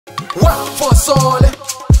1 for Sole,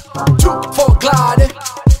 2 for Glade,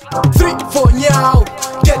 3 for Nyao.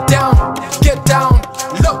 Get down,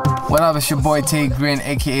 look. What up, it's your boy Taygrin,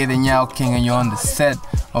 aka the Nyao King, and you're on the set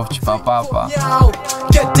of Chipapapa.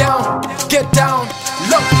 Get down,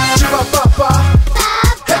 look. Chipapapa.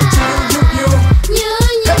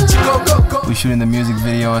 We're shooting the music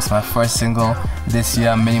video. It's my first single this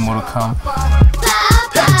year. Many more to come.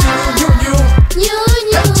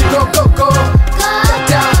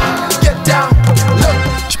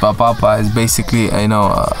 Chipapapa is basically,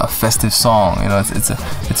 a festive song.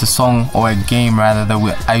 It's a song or a game rather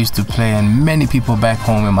that I used to play, and many people back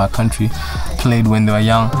home in my country played when they were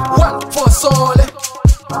young. 1 for Sole,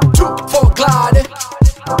 2 for Glade,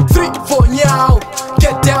 3 for Nyao.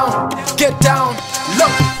 Get down,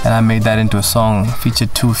 look. And I made that into a song,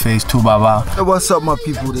 featured Two-Face, Baba. Hey, what's up, my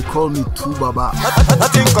people? They call me Baba.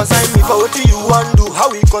 Nothing concern me for what you want to do. How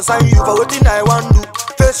we concern you for what I want to do.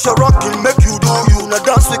 Face your rocking, make you do you. No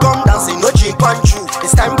dance, we come dancing, no cheap punch you.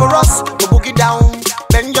 It's time for us to boogie down.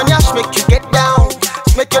 Bend your knees, make you get down.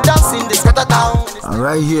 Make you dance in this better town. And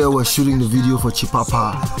right here, we're shooting the video for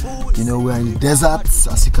Chipapapa. We're in the desert,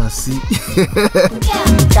 as you can see.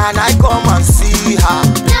 Can I come and see her?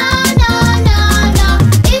 No.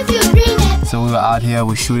 If you bring it. So we were out here,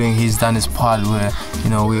 we're shooting. He's done his part. We're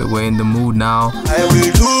in the mood now. I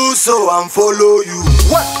will do so and follow you.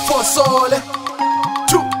 1 for Sole,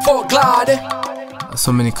 2 for Glade.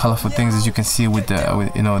 So many colorful things, as you can see with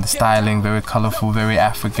the styling, very colorful, very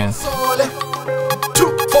African. Sole,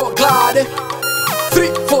 2 for Glade,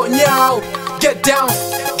 3 for Nyao. Get down,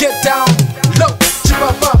 look.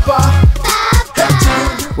 Chipapapa.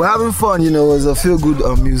 We're having fun, it was a feel-good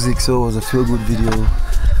music, so it was a feel-good video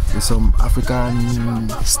with some African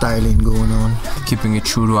styling going on. Keeping it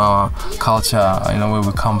true to our culture, where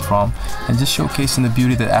we come from, and just showcasing the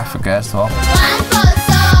beauty that Africa has to offer. 1 for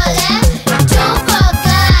Sole, 2 for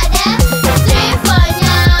Glade, 3 for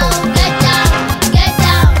Nyao. Get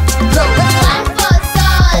down. Look. 1 for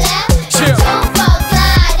Sole, 2 for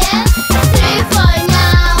Glade, 3 for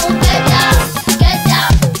Nyao. Get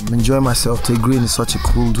down. I'm enjoying myself. Taygrin is such a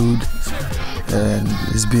cool dude, and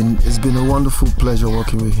it's been a wonderful pleasure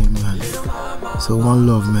working with him, man. So one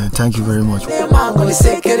love, man. Thank you very much. Little mama,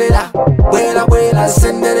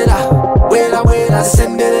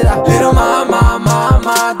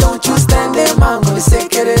 don't you stand there, man. Gonna say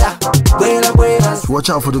it. Watch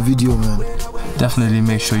out for the video, man. Definitely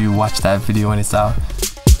make sure you watch that video when it's out.